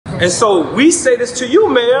And so we say this to you,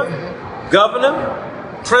 Mayor,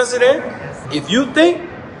 Governor, President. If you think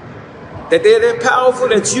that they're that powerful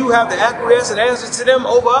that you have to acquiesce and answer to them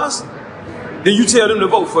over us, then you tell them to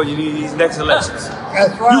vote for you these next elections.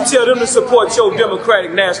 That's right. You tell them to support your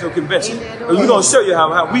Democratic National Convention. And we're going to show you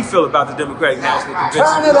how we feel about the Democratic National Convention.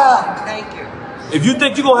 Turn it up. Thank you. If you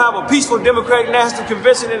think you're going to have a peaceful Democratic National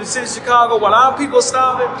Convention in the city of Chicago while our people are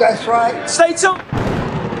starving, that's right. stay tuned.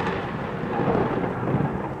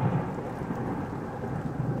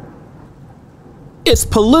 It's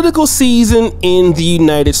political season in the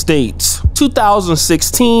United States.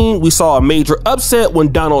 2016, we saw a major upset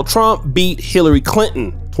when Donald Trump beat Hillary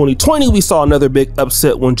Clinton. 2020, we saw another big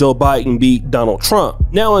upset when Joe Biden beat Donald Trump.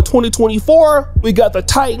 Now in 2024, we got the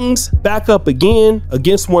Titans back up again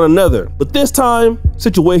against one another. But this time,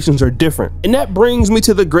 situations are different. And that brings me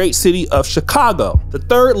to the great city of Chicago, the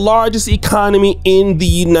third largest economy in the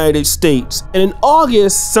United States. And in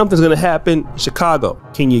August, something's gonna happen in Chicago.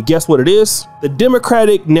 Can you guess what it is? The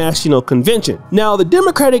Democratic National Convention. Now, the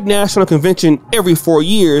Democratic National Convention every 4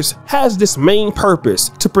 years has this main purpose: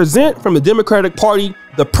 to present from the Democratic Party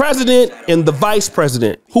the president and the vice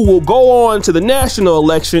president, who will go on to the national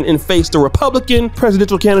election and face the Republican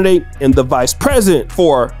presidential candidate and the vice president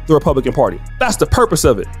for the Republican Party. That's the purpose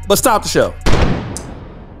of it. But stop the show.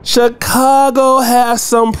 Chicago has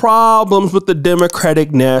some problems with the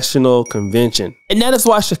Democratic National Convention. And that is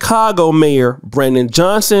why Chicago Mayor Brandon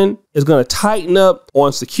Johnson is going to tighten up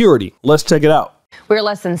on security. Let's check it out. We're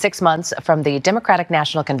less than 6 months from the Democratic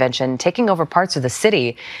National Convention taking over parts of the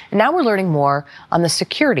city. And now we're learning more on the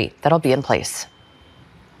security that'll be in place.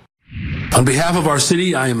 On behalf of our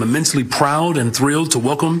city, I am immensely proud and thrilled to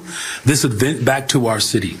welcome this event back to our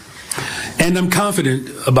city. And I'm confident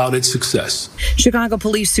about its success. Chicago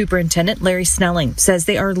Police Superintendent Larry Snelling says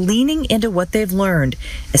they are leaning into what they've learned,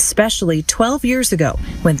 especially 12 years ago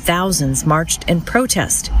when thousands marched in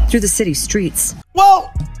protest through the city's streets.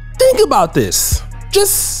 Well, think about this.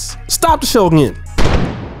 Just stop the show again.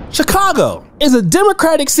 Chicago is a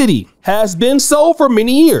Democratic city, has been so for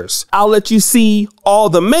many years. I'll let you see all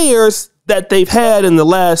the mayors that they've had in the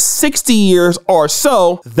last 60 years or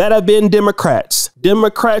so that have been Democrats.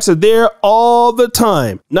 Democrats are there all the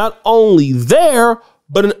time. Not only there,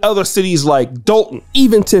 but in other cities like Dalton.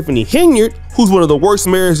 Even Tiffany Henyard, who's one of the worst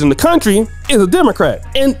mayors in the country, is a Democrat.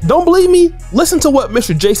 And don't believe me? Listen to what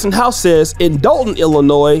Mr. Jason House says in Dalton,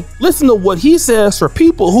 Illinois. Listen to what he says for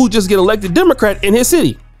people who just get elected Democrat in his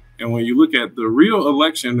city. And when you look at the real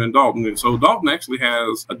election in Dalton, so Dalton actually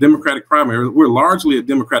has a Democratic primary. We're largely a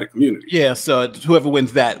Democratic community. Yeah, so whoever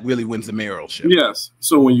wins that really wins the mayoralship. Yes.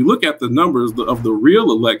 So when you look at the numbers of the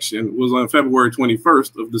real election was on February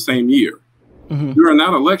 21st of the same year. Mm-hmm. During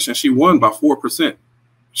that election, she won by 4%.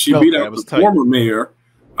 She beat out the former mayor.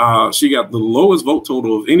 She got the lowest vote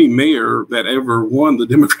total of any mayor that ever won the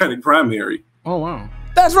Democratic primary. Oh, wow.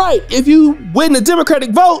 That's right. If you win the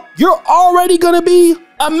Democratic vote, you're already going to be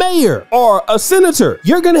a mayor or a senator.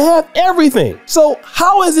 You're going to have everything. So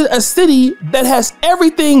how is it a city that has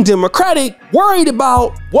everything Democratic worried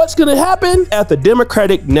about what's going to happen at the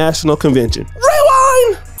Democratic National Convention?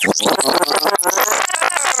 Rewind!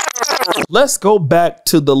 Let's go back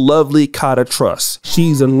to the lovely Kata Truss.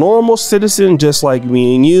 She's a normal citizen just like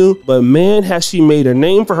me and you, but man, has she made a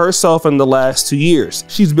name for herself in the last 2 years.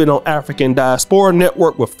 She's been on African Diaspora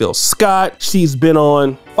Network with Phil Scott. She's been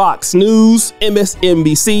on Fox News,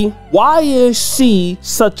 MSNBC. Why is she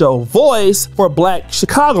such a voice for Black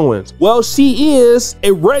Chicagoans? Well, she is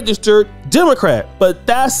a registered Democrat, but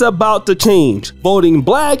that's about to change. Voting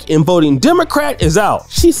Black and voting Democrat is out.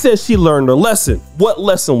 She says she learned her lesson. What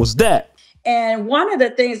lesson was that? And one of the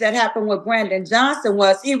things that happened with Brandon Johnson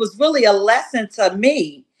was he was really a lesson to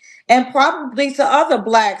me and probably to other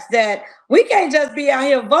Blacks that we can't just be out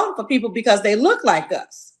here voting for people because they look like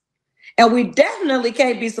us. And we definitely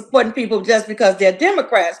can't be supporting people just because they're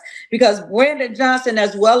Democrats, because Brandon Johnson,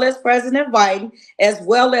 as well as President Biden, as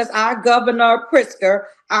well as our Governor Pritzker,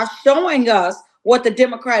 are showing us what the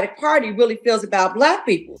Democratic Party really feels about Black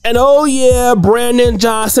people. And oh yeah, Brandon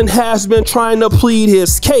Johnson has been trying to plead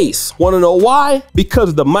his case. Want to know why? Because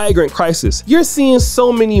of the migrant crisis. You're seeing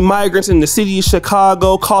so many migrants in the city of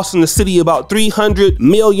Chicago, costing the city about $300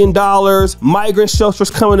 million. Migrant shelters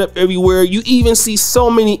coming up everywhere. You even see so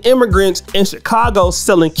many immigrants in Chicago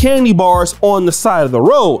selling candy bars on the side of the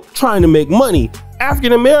road, trying to make money.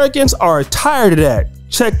 African Americans are tired of that.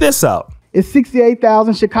 Check this out. It's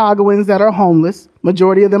 68,000 Chicagoans that are homeless.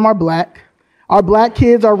 Majority of them are Black. Our Black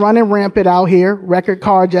kids are running rampant out here. Record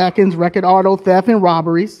carjackings, record auto theft, and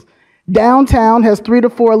robberies. Downtown has 3 to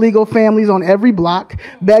 4 illegal families on every block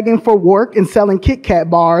begging for work and selling Kit Kat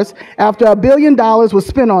bars after $1 billion was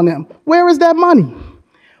spent on them. Where is that money?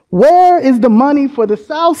 Where is the money for the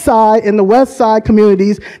South Side and the West Side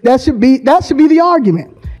communities? That should be the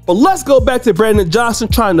argument. But let's go back to Brandon Johnson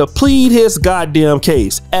trying to plead his goddamn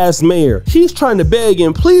case. As mayor, he's trying to beg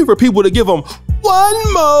and plead for people to give him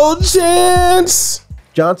one more chance.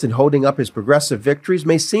 Johnson holding up his progressive victories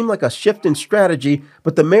may seem like a shift in strategy,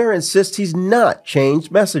 but the mayor insists he's not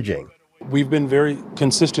changed messaging. We've been very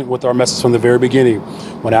consistent with our message from the very beginning.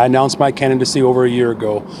 When I announced my candidacy over a year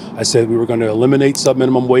ago, I said we were going to eliminate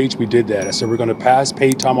sub-minimum wage. We did that. I said we're going to pass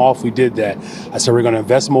paid time off. We did that. I said we're going to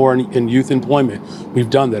invest more in youth employment. We've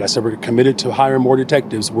done that. I said we're committed to hiring more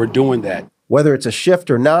detectives. We're doing that. Whether it's a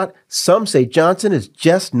shift or not, some say Johnson is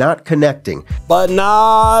just not connecting. But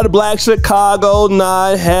not Black Chicago,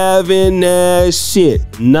 not having that shit.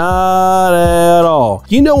 Not at all.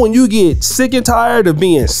 You know when you get sick and tired of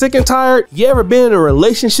being sick and tired? You ever been in a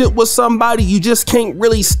relationship with somebody you just can't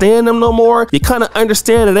really stand them no more? You kind of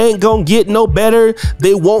understand it ain't gonna get no better.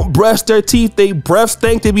 They won't brush their teeth. They breath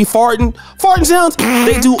stink. They be farting. Farting sounds.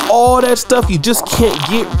 They do all that stuff you just can't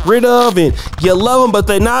get rid of, and you love them, but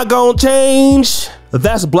they not gonna change.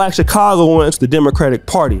 That's Black Chicagoans, the Democratic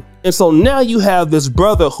Party. And so now you have this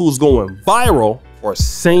brother who's going viral for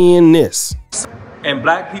saying this. And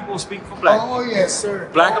black people speak for black people. Oh, yes, sir.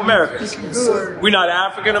 Black Americans. We're not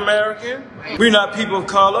African American. We're not people of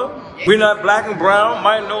color. We're not black and brown,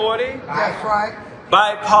 minority. That's right.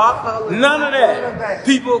 BIPOC. None of that.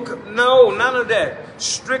 People, no, none of that.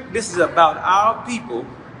 This is about our people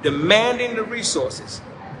demanding the resources,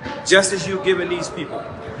 just as you're giving these people,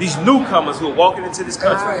 these newcomers who are walking into this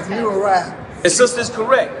country. That's right, you were right. And sister's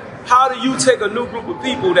correct. How do you take a new group of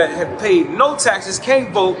people that have paid no taxes,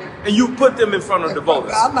 can't vote, and you put them in front of the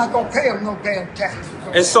voters? I'm not going to pay them no damn taxes.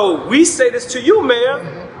 And so we say this to you,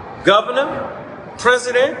 Mayor, Governor,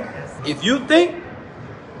 President. If you think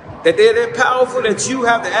that they're that powerful that you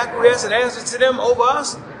have to acquiesce and answer to them over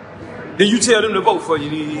us, then you tell them to vote for you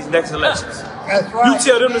in these next elections. That's right. You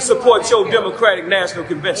tell them to support your Democratic National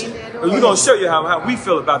Convention. And we're going to show you how we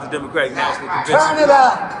feel about the Democratic National Convention. Turn it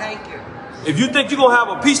up. Thank you. If you think you're going to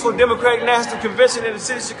have a peaceful Democratic National Convention in the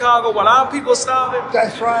city of Chicago while our people are starving,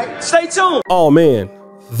 that's right. Stay tuned. Oh man,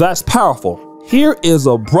 that's powerful. Here is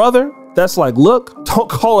a brother that's like, look, don't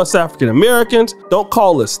call us African Americans. Don't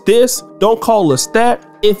call us this. Don't call us that.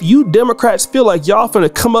 If you Democrats feel like y'all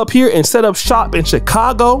finna come up here and set up shop in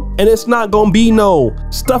Chicago and it's not gonna be no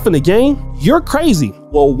stuff in the game, you're crazy.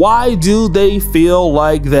 Well, why do they feel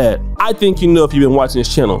like that? I think you know if you've been watching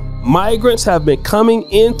this channel. Migrants have been coming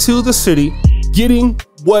into the city, getting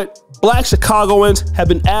what Black Chicagoans have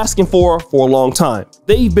been asking for a long time.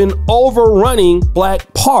 They've been overrunning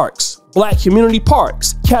Black parks, Black community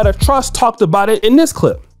parks. Cata Trust talked about it in this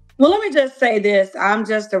clip. Well, let me just say this. I'm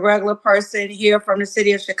just a regular person here from the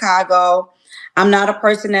city of Chicago. I'm not a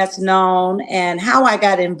person that's known. And how I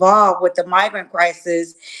got involved with the migrant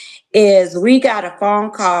crisis is we got a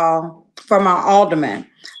phone call from our alderman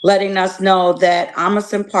letting us know that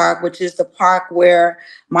Amerson Park, which is the park where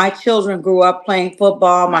my children grew up playing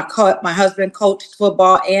football, my husband coached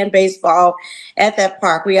football and baseball at that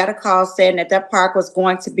park. We got a call saying that that park was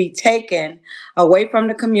going to be taken away from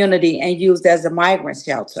the community and used as a migrant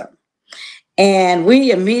shelter. And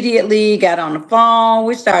we immediately got on the phone.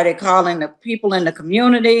 We started calling the people in the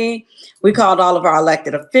community. We called all of our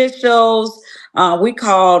elected officials. We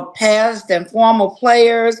called past and former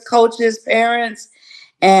players, coaches, parents.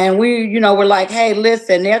 And we, we're like, hey,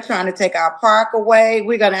 listen, they're trying to take our park away.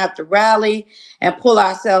 We're going to have to rally and pull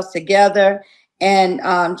ourselves together and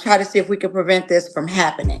try to see if we can prevent this from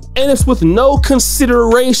happening. And it's with no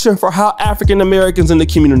consideration for how African Americans in the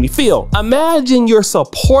community feel. Imagine you're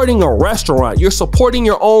supporting a restaurant, you're supporting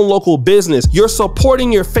your own local business, you're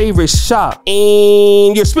supporting your favorite shop,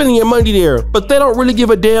 and you're spending your money there, but they don't really give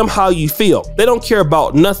a damn how you feel. They don't care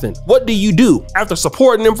about nothing. What do you do after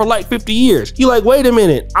supporting them for like 50 years? You're like, wait a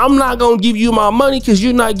minute, I'm not gonna give you my money because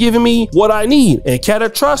you're not giving me what I need. And Cata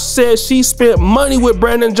Trust says she spent money with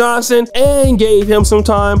Brandon Johnson and gave him some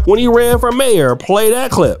time when he ran for mayor. Play that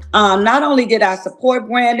clip. Not only did I support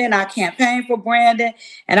Brandon, I campaigned for Brandon,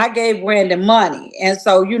 and I gave Brandon money. And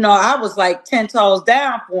so, I was like 10 toes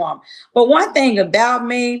down for him. But one thing about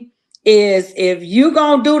me is if you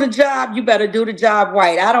gonna do the job, you better do the job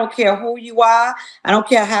right. I don't care who you are. I don't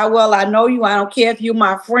care how well I know you. I don't care if you're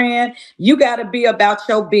my friend. You got to be about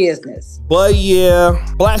your business. But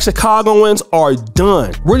yeah, Black Chicagoans are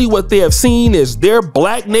done. Really what they have seen is their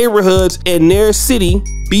Black neighborhoods in their city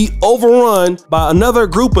be overrun by another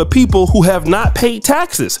group of people who have not paid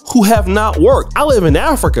taxes, who have not worked. I live in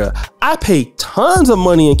Africa. I pay tons of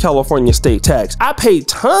money in California state tax. I pay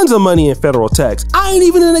tons of money in federal tax. I ain't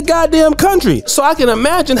even in the goddamn country. So I can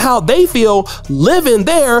imagine how they feel living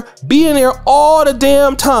there, being there all the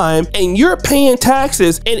damn time, and you're paying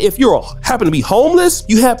taxes. And if you happen to be homeless,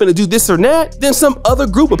 you happen to do this or that, then some other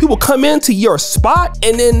group of people come into your spot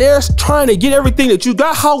and then they're trying to get everything that you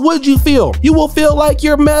got. How would you feel? You will feel like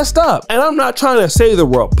you're messed up. And I'm not trying to say the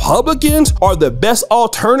Republicans are the best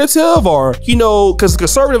alternative, or, you know, because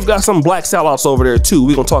conservatives got some black sellouts over there too.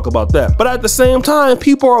 We're gonna talk about that. But at the same time,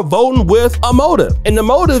 people are voting with a motive. And the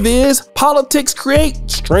motive is politics create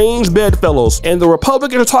strange bedfellows. And the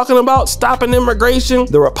Republicans are talking about stopping immigration.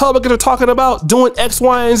 The Republicans are talking about doing X,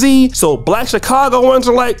 Y, and Z. So Black Chicagoans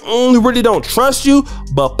are like, we really don't trust you.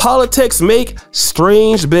 But politics make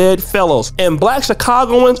strange bedfellows. And Black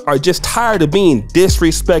Chicagoans are just tired of being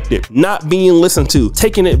disrespected, not being listened to,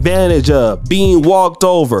 taken advantage of, being walked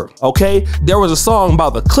over, okay? There was a song by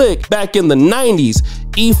The Click back in the 90s.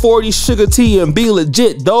 E40, Sugar T, and Be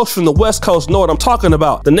Legit. Those from the West Coast know what I'm talking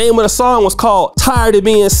about. The name of the song was called Tired of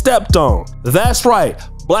Being Stepped On. That's right.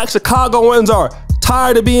 Black Chicagoans are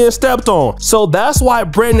tired of being stepped on. So that's why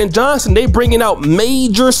Brandon Johnson, they bringing out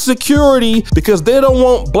major security because they don't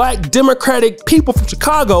want Black Democratic people from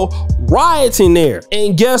Chicago rioting there.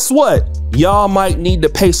 And guess what? Y'all might need to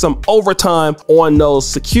pay some overtime on those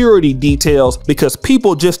security details because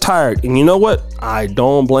people just tired. And you know what? I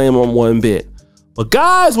don't blame them one bit. But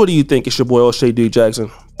guys, what do you think? It's your boy O'Shea D.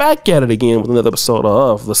 Jackson, back at it again with another episode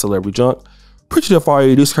of The Celebrity Junk. Appreciate it for all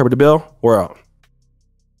you do. Subscribe to the bell. We're out.